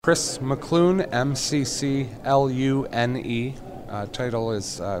Chris McClune, MCCLUNE. Title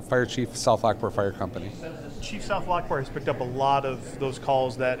is Fire Chief, South Lockport Fire Company. Chief, South Lockport has picked up a lot of those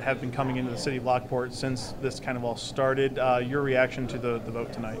calls that have been coming into the city of Lockport since this kind of all started. Your reaction to the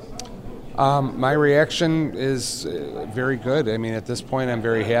vote tonight? My reaction is very good. I mean, at this point, I'm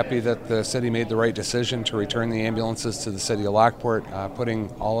very happy that the city made the right decision to return the ambulances to the city of Lockport, putting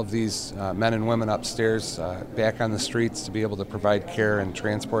all of these men and women upstairs back on the streets to be able to provide care and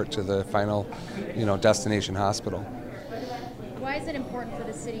transport to the final, destination hospital. Why is it important for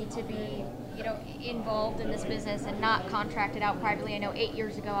the city to be, involved in this business and not contracted out privately? I know 8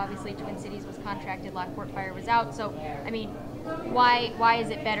 years ago, obviously, Twin Cities was contracted, Lockport Fire was out. So, why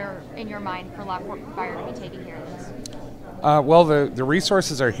is it better in your mind for Lockport Fire to be taking care of this? Well, the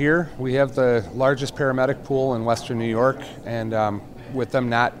resources are here. We have the largest paramedic pool in Western New York, and with them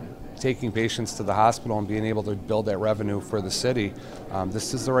not taking patients to the hospital and being able to build that revenue for the city,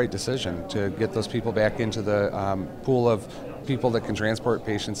 this is the right decision to get those people back into the pool of people that can transport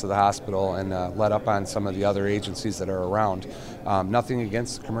patients to the hospital and let up on some of the other agencies that are around. Nothing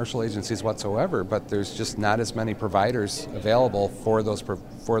against commercial agencies whatsoever, but there's just not as many providers available for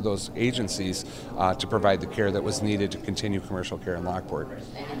those agencies to provide the care that was needed to continue commercial care in Lockport.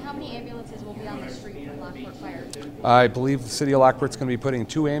 And how many ambulances will be on the street for Lockport Fire? I believe the city of Lockport's going to be putting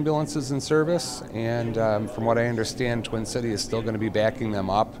 2 ambulances in service, and from what I understand, Twin City is still going to be backing them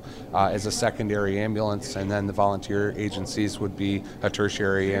up as a secondary ambulance, and then the volunteer agencies would be a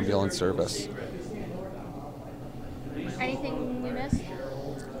tertiary ambulance service. Anything we missed?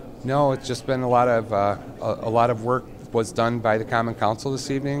 No, it's just been a lot of work was done by the Common Council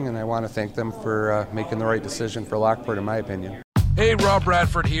this evening, and I want to thank them for making the right decision for Lockport, in my opinion. Hey, Rob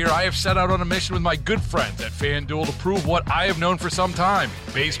Bradford here. I have set out on a mission with my good friends at FanDuel to prove what I have known for some time.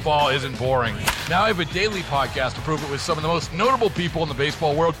 Baseball isn't boring. Now I have a daily podcast to prove it with some of the most notable people in the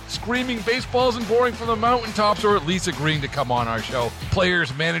baseball world, screaming baseball isn't boring from the mountaintops, or at least agreeing to come on our show.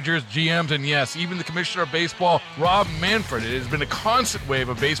 Players, managers, GMs, and yes, even the commissioner of baseball, Rob Manfred. It has been a constant wave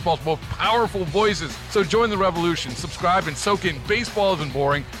of baseball's most powerful voices. So join the revolution. Subscribe and soak in Baseball Isn't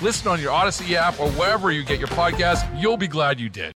Boring. Listen on your Odyssey app or wherever you get your podcasts. You'll be glad you did.